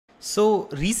So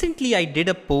recently I did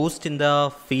a post in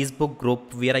the Facebook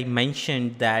group where I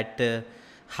mentioned that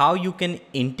how you can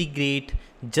integrate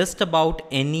just about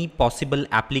any possible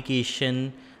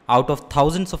application out of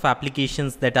thousands of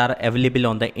applications that are available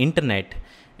on the internet,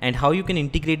 and how you can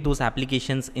integrate those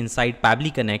applications inside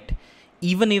Pabbly Connect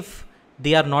even if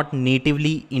they are not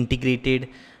natively integrated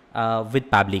with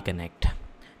Pabbly Connect.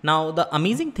 Now the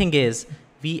amazing thing is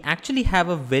we actually have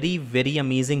a very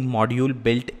amazing module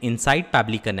built inside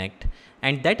Pabbly Connect,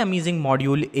 and that amazing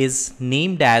module is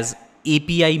named as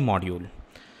API module.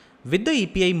 With the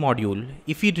API module,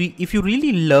 if you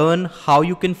really learn how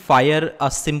you can fire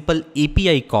a simple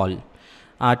API call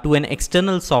to an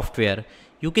external software,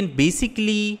 you can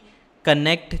basically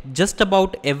connect just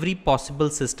about every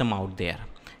possible system out there.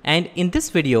 And in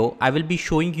this video, I will be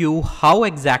showing you how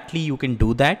exactly you can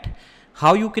do that,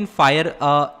 how you can fire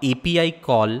a API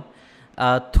call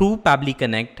through Pabbly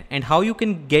Connect, and how you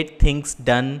can get things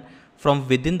done from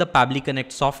within the Pabbly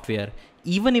Connect software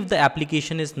even if the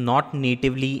application is not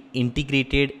natively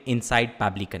integrated inside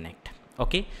Pabbly Connect.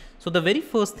 Okay, so the very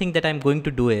first thing that I'm going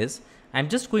to do is I'm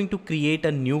just going to create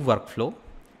a new workflow,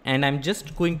 and I'm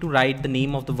just going to write the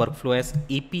name of the workflow as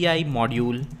API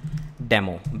module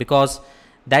demo, because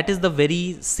that is the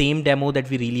very same demo that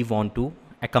we really want to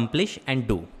accomplish and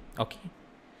do. Okay.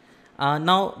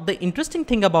 Now the interesting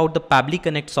thing about the Pabbly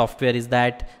Connect software is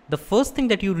that the first thing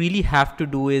that you really have to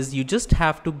do is you just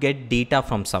have to get data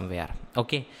from somewhere.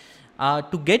 Okay.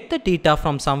 To get the data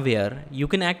from somewhere, you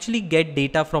can actually get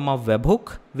data from a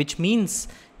webhook, which means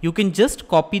you can just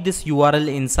copy this URL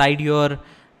inside your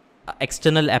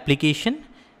external application,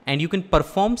 and you can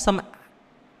perform some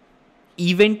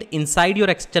event inside your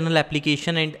external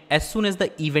application, and as soon as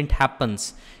the event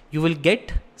happens, you will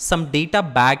get some data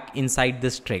back inside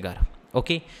this trigger.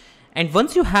 Okay, and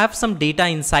once you have some data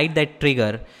inside that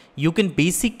trigger, you can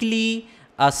basically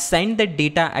send that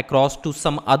data across to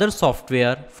some other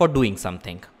software for doing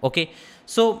something. Okay,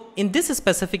 so in this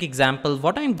specific example,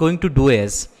 what I'm going to do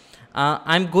is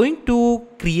I'm going to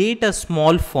create a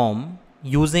small form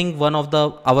using one of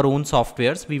our own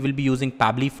softwares. We will be using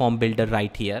Pabbly Form Builder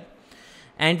right here.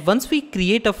 And once we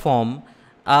create a form,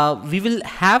 we will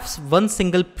have one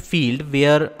single field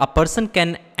where a person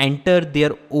can enter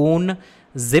their own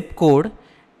zip code,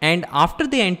 and after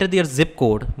they enter their zip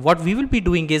code, what we will be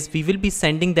doing is we will be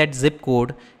sending that zip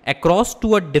code across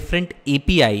to a different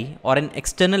API or an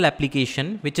external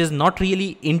application which is not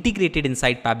really integrated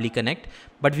inside Pabbly Connect,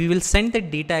 but we will send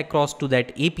that data across to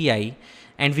that API,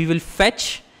 and we will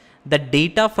fetch the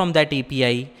data from that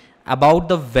API about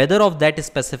the weather of that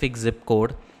specific zip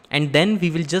code, and then we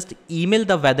will just email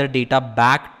the weather data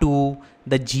back to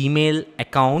the Gmail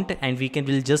account, and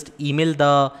will just email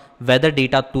the weather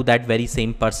data to that very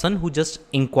same person who just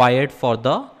inquired for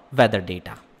the weather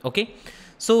data. Okay,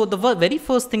 so the very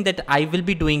first thing that I will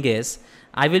be doing is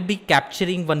I will be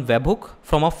capturing one webhook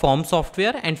from a form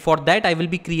software, and for that I will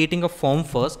be creating a form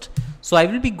first. So I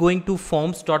will be going to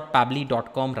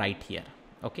forms.pabbly.com right here.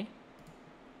 Okay.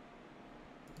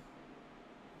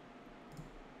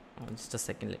 Just a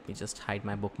second, let me just hide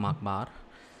my bookmark bar.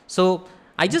 So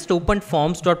I just opened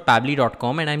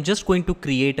forms.pabbly.com, and I'm just going to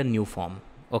create a new form.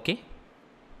 Okay.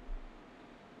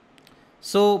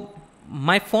 So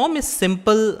my form is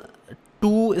simple,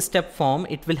 two-step form.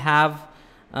 It will have,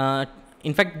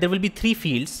 in fact, there will be three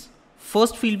fields.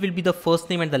 First field will be the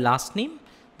first name and the last name.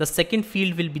 The second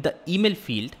field will be the email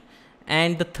field.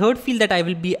 And the third field that I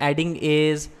will be adding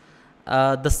is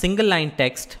the single line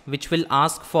text, which will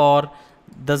ask for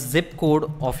the zip code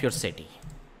of your city.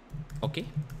 Okay.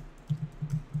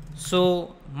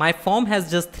 So my form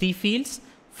has just three fields: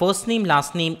 first name,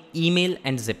 last name, email,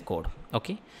 and zip code.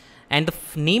 Okay. And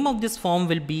the name of this form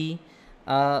will be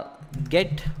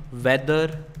get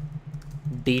weather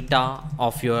data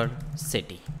of your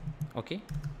city. Okay.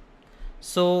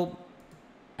 So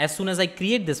as soon as I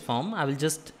create this form, I will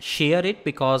just share it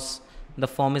because the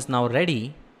form is now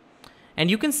ready. And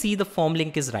you can see the form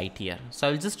link is right here. So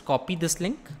I will just copy this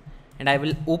link and I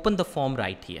will open the form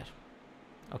right here.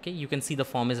 Okay, you can see the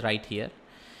form is right here.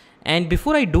 And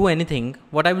before I do anything,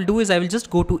 what I will do is I will just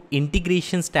go to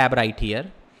integrations tab right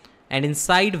here, and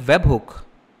inside webhook,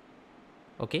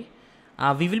 okay,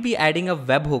 we will be adding a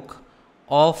webhook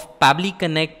of Pabbly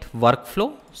Connect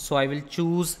workflow. So I will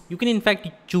choose, you can in fact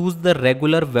choose the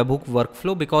regular webhook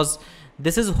workflow because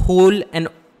this is whole an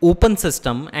open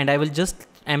system, and I will just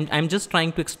I'm just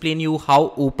trying to explain you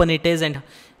how open it is and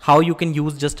how you can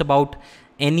use just about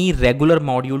any regular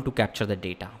module to capture the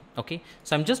data. Okay,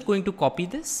 so I'm just going to copy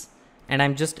this, and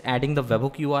I'm just adding the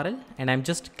webhook URL, and I'm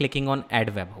just clicking on add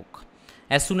webhook.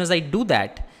 As soon as I do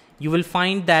that, you will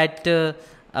find that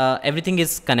everything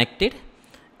is connected.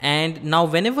 And now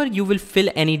whenever you will fill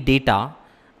any data,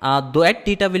 that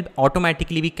data will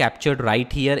automatically be captured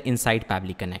right here inside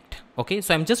Pabbly Connect. Okay,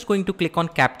 so I'm just going to click on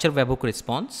capture webhook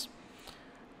response,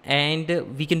 and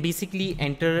we can basically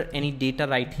enter any data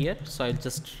right here. So I'll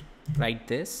just write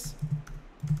this.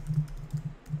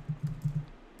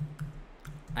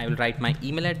 I will write my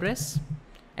email address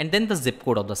and then the zip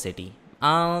code of the city.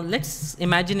 Let's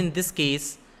imagine in this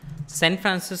case San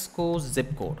Francisco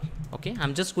zip code. Okay,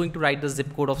 I'm just going to write the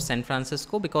zip code of San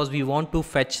Francisco because we want to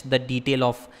fetch the detail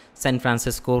of San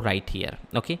Francisco right here.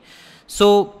 Okay,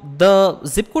 so the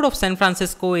zip code of San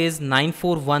Francisco is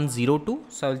 94102.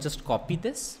 So I'll just copy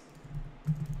this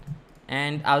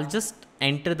and I'll just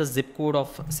enter the zip code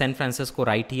of San Francisco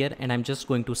right here, and I'm just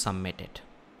going to submit it.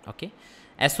 Okay,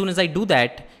 as soon as I do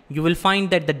that, you will find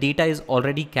that the data is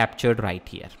already captured right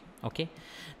here. Okay,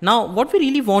 now what we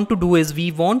really want to do is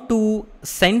we want to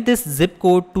send this zip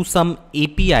code to some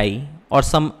API or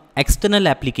some external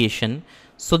application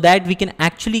so that we can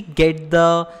actually get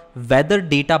the weather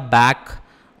data back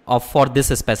for this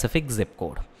specific zip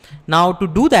code. Now to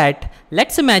do that,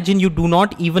 let's imagine you do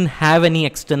not even have any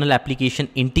external application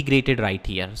integrated right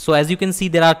here. So as you can see,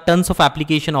 there are tons of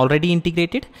application already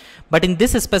integrated, but in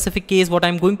this specific case, what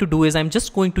I'm going to do is I'm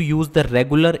just going to use the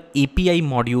regular API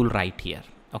module right here.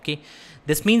 Okay,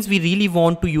 this means we really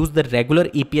want to use the regular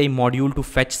API module to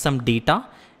fetch some data,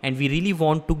 and we really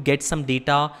want to get some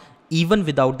data even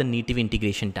without the native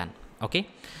integration done. Okay.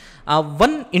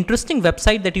 One interesting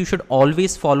website that you should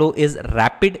always follow is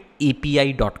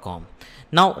RapidAPI.com.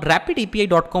 Now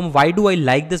RapidAPI.com, why do I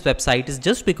like this website is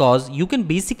just because you can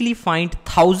basically find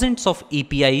thousands of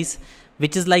APIs,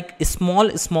 which is like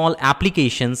small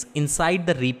applications inside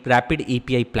the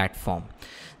RapidAPI platform.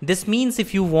 This means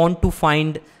if you want to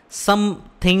find some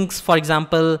things, for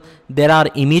example, there are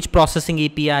image processing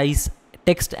APIs,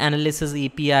 text analysis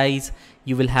APIs,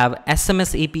 you will have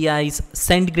SMS APIs,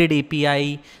 SendGrid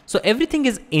API. So everything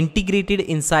is integrated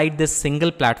inside this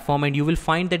single platform, and you will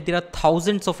find that there are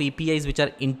thousands of APIs which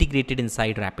are integrated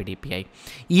inside RapidAPI.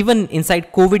 Even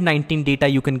inside COVID-19 data,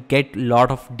 you can get a lot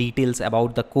of details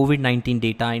about the COVID-19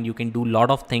 data, and you can do a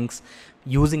lot of things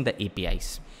using the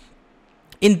APIs.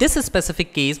 In this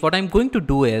specific case, what I'm going to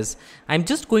do is I'm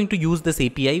just going to use this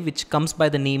API which comes by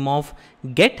the name of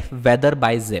get weather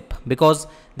by zip, because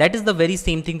that is the very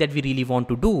same thing that we really want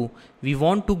to do. We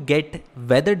want to get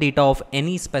weather data of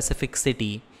any specific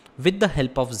city with the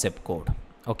help of zip code.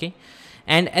 Okay.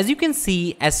 And as you can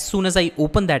see, as soon as I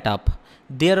open that up,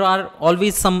 there are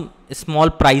always some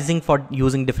small pricing for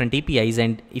using different APIs.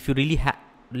 And if you really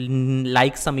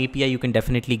like some API, you can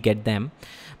definitely get them.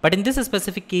 But in this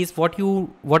specific case,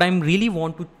 what I'm really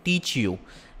want to teach you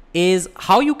is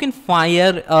how you can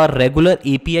fire a regular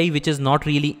API which is not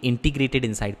really integrated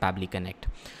inside Pabbly Connect.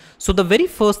 So the very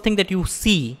first thing that you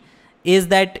see is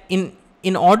that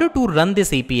in order to run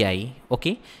this API,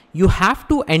 okay, you have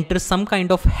to enter some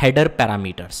kind of header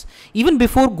parameters. Even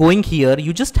before going here,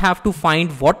 you just have to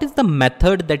find what is the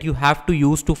method that you have to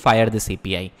use to fire this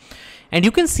API. And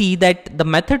you can see that the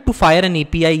method to fire an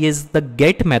API is the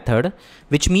get method,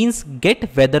 which means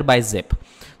get weather by zip.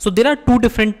 So there are two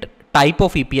different type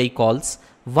of API calls.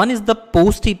 One is the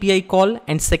post API call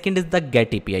and second is the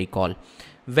get API call.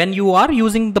 When you are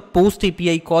using the post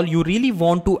API call, you really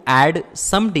want to add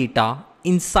some data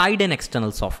inside an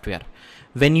external software.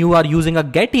 When you are using a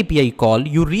get API call,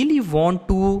 you really want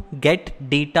to get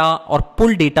data or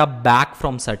pull data back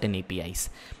from certain APIs.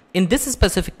 In this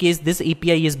specific case, this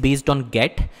API is based on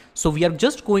get. So we are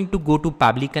just going to go to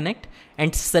Pabbly Connect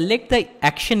and select the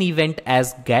action event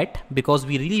as get because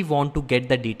we really want to get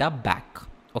the data back.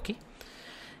 Okay.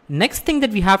 Next thing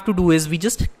that we have to do is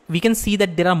we can see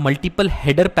that there are multiple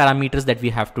header parameters that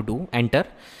we have to enter.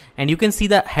 And you can see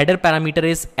the header parameter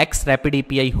is X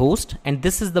RapidAPI host, and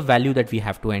this is the value that we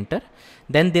have to enter.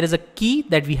 Then there is a key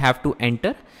that we have to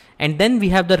enter. And then we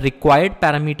have the required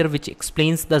parameter which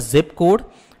explains the zip code.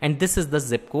 And this is the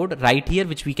zip code right here,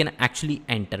 which we can actually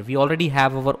enter. We already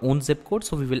have our own zip code,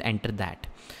 so we will enter that.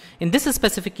 In this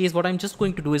specific case, what I'm just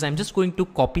going to do is I'm just going to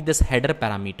copy this header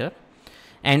parameter.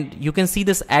 And you can see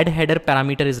this add header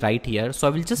parameter is right here. So I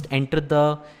will just enter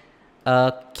the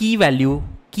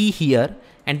key here,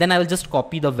 and then I will just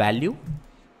copy the value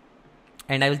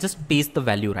and I will just paste the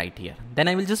value right here. Then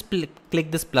I will just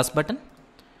click this plus button.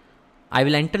 I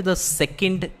will enter the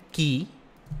second key.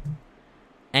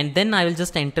 And then I will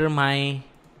just enter my,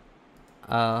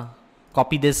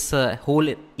 copy this whole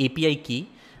API key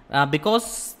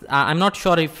because I'm not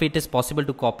sure if it is possible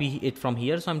to copy it from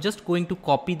here. So I'm just going to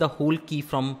copy the whole key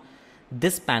from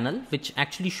this panel, which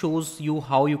actually shows you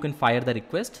how you can fire the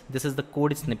request. This is the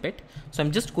code snippet. So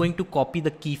I'm just going to copy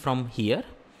the key from here,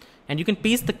 and you can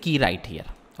paste the key right here.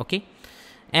 Okay.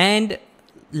 And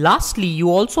lastly, you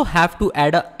also have to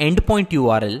add a endpoint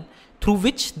URL through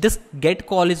which this get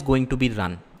call is going to be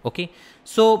run. Okay.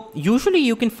 So usually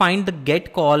you can find the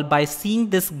get call by seeing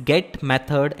this get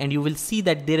method, and you will see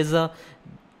that there is an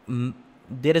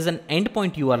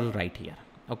endpoint URL right here.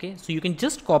 Okay. So you can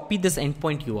just copy this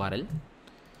endpoint URL,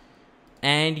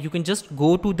 and you can just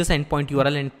go to this endpoint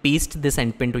URL and paste this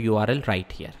endpoint URL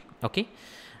right here. Okay.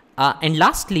 And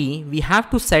lastly, we have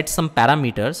to set some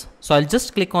parameters. So I'll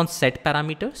just click on set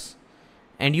parameters,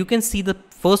 and you can see the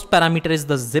first parameter is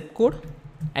the zip code.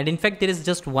 And in fact, there is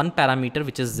just one parameter,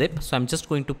 which is zip. So I'm just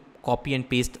going to copy and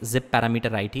paste zip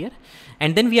parameter right here.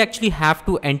 And then we actually have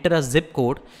to enter a zip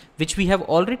code, which we have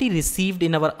already received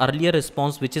in our earlier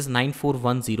response, which is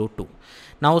 94102.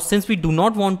 Now, since we do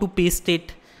not want to paste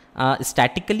it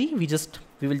statically, we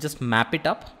will just map it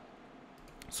up.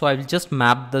 So I will just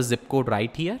map the zip code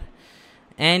right here.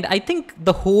 And I think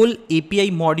the whole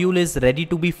API module is ready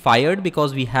to be fired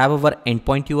because we have our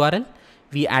endpoint URL.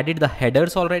 We added the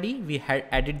headers already. We had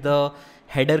added the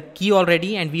header key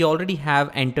already, and we already have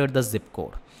entered the zip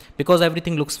code. Because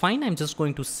everything looks fine, I'm just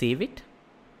going to save it.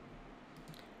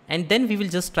 And then we will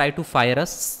just try to fire a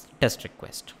test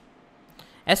request.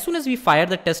 As soon as we fire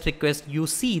the test request, you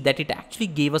see that it actually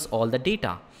gave us all the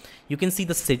data. You can see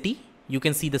the city, you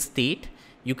can see the state,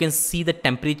 you can see the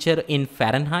temperature in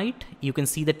Fahrenheit, you can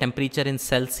see the temperature in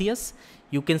Celsius,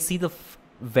 you can see the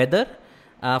weather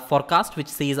forecast, which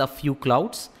says a few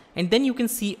clouds, and then you can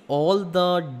see all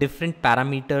the different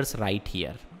parameters right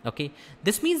here. Okay,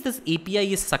 this means this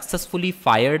API is successfully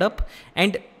fired up,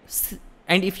 and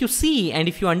if you see and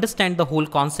if you understand the whole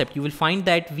concept, you will find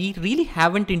that we really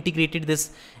haven't integrated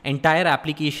this entire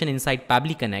application inside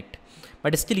Pabbly Connect,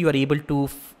 but still you are able to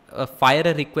fire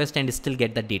a request and still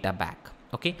get the data back.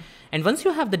 Okay, and once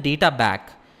you have the data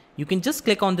back, you can just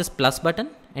click on this plus button,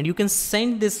 and you can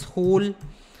send this whole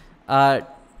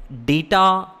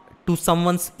data to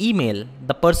someone's email,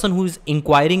 the person who is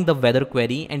inquiring the weather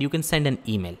query, and you can send an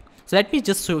email. So let me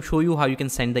just show you how you can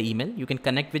send the email. You can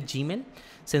connect with Gmail.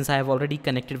 Since I have already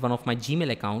connected one of my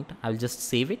Gmail account, I'll just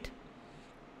save it.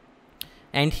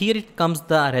 And here it comes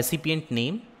the recipient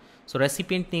name. So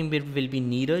recipient name will be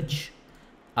Neeraj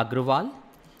Agrawal.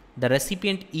 The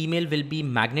recipient email will be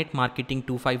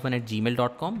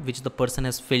magnetmarketing251@gmail.com, which the person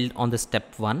has filled on the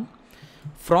step 1.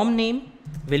 From name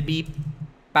will be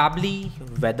Pabbly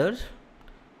Weather.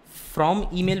 From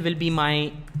email will be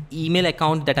my email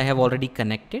account that I have already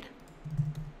connected.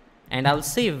 And I'll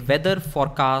say weather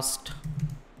forecast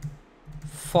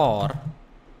for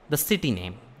the city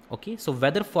name. Okay, so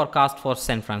weather forecast for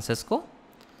San Francisco.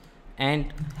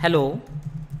 And hello,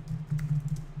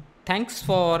 thanks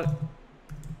for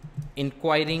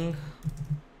inquiring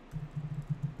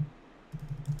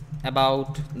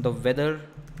about the weather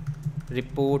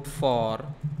report for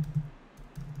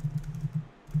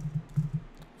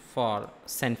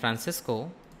San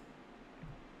Francisco.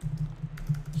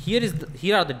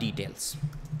 Here are the details.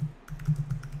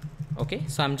 Okay,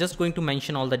 so I'm just going to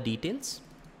mention all the details.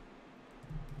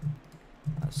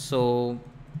 So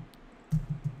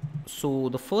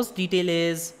the first detail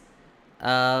is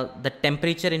the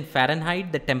temperature in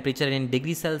Fahrenheit, the temperature in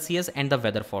degrees Celsius, and the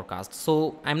weather forecast.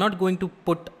 So I'm not going to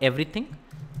put everything.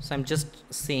 So I'm just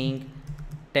saying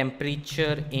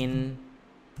temperature in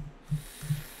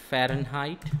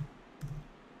Fahrenheit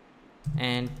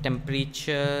and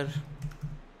temperature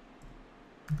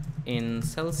in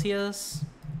Celsius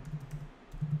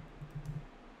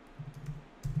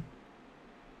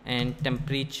and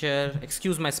temperature,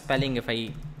 excuse my spelling if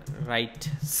I write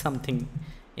something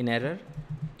in error.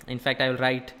 In fact, I will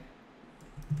write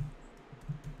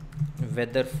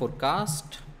weather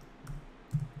forecast,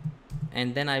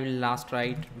 and then I will last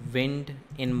write wind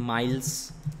in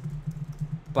miles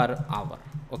per hour.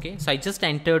 Okay, so I just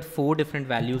entered 4 different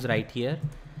values right here,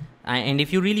 and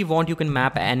if you really want, you can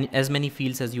map as many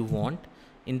fields as you want.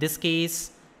 In this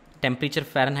case, temperature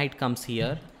Fahrenheit comes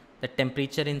here, the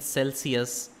temperature in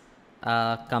Celsius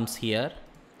comes here,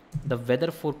 the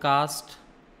weather forecast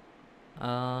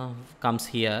comes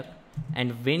here,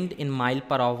 and wind in mile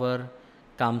per hour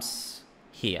comes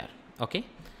here. Okay,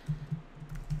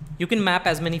 you can map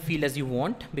as many fields as you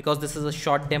want because this is a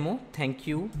short demo. Thank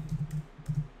you,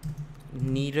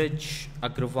 Neeraj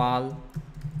Agrawal,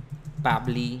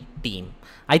 Pabbly team.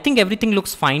 I think everything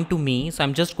looks fine to me, so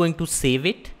I'm just going to save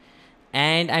it,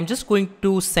 and I'm just going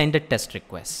to send a test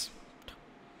request.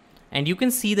 And you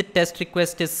can see the test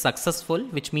request is successful,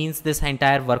 which means this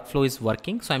entire workflow is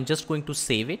working. So I'm just going to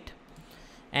save it.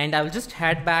 and I will just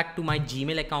head back to my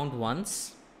Gmail account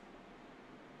once.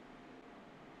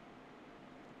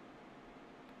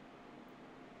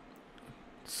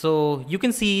 So you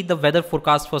can see the weather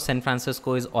forecast for San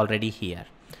Francisco is already here.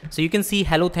 So you can see,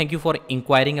 hello, thank you for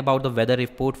inquiring about the weather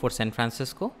report for San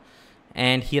Francisco.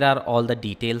 And here are all the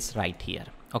details right here.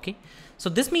 Okay. So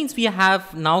this means we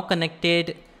have now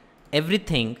connected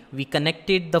everything. We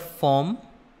connected the form.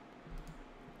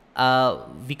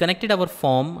 We connected our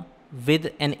form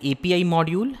with an API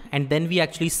module, and then we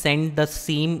actually send the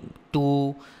same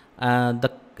to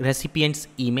the recipient's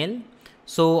email.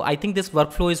 So I think this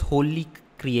workflow is wholly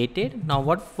created. Now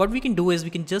what we can do is we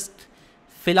can just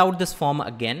fill out this form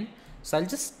again. So I'll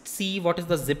just see what is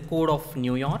the zip code of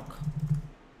New York.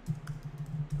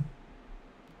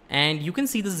 And you can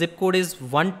see the zip code is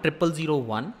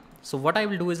 10001. So what I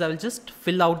will do is I will just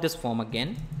fill out this form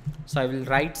again. So I will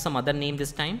write some other name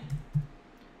this time,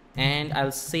 and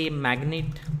I'll say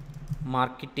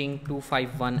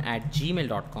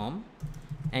magnetmarketing251@gmail.com.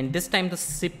 And this time the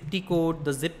zip code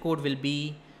will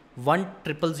be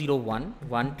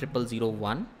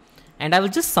 10001, and I will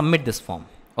just submit this form.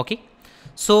 Okay.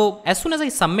 So as soon as I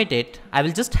submit it, I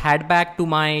will just head back to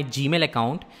my Gmail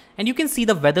account, and you can see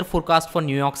the weather forecast for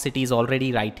New York City is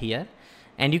already right here.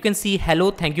 And you can see,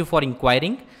 hello, thank you for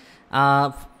inquiring.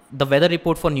 The weather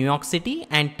report for New York City,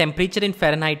 and temperature in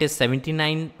Fahrenheit is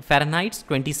 79 Fahrenheit,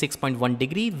 26.1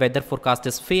 degree. Weather forecast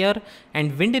is fair,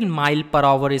 and wind in mile per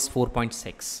hour is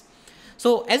 4.6.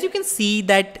 So as you can see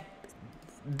that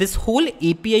this whole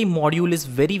API module is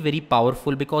very, very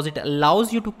powerful because it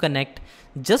allows you to connect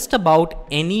just about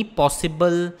any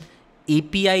possible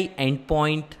API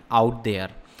endpoint out there.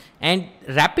 And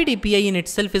RapidAPI in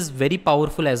itself is very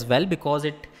powerful as well because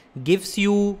it gives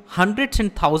you hundreds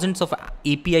and thousands of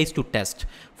APIs to test.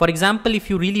 For example, if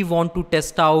you really want to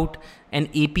test out an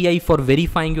API for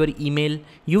verifying your email,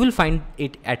 you will find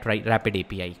it at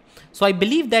RapidAPI. So I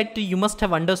believe that you must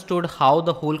have understood how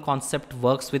the whole concept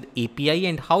works with API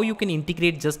and how you can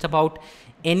integrate just about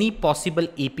any possible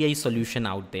API solution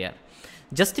out there.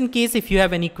 Just in case if you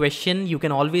have any question, you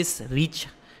can always reach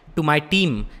to my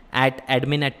team at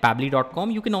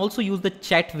admin@pabbly.com. You can also use the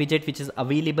chat widget which is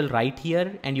available right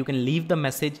here, and you can leave the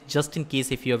message just in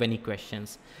case if you have any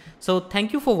questions. So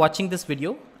thank you for watching this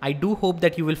video. I do hope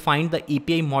that you will find the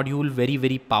API module very,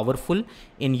 very powerful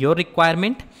in your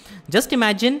requirement. Just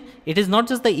imagine it is not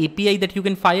just the API that you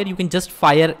can fire. You can just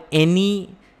fire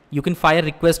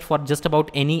request for just about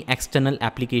any external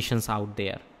applications out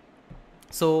there.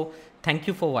 So thank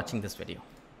you for watching this video.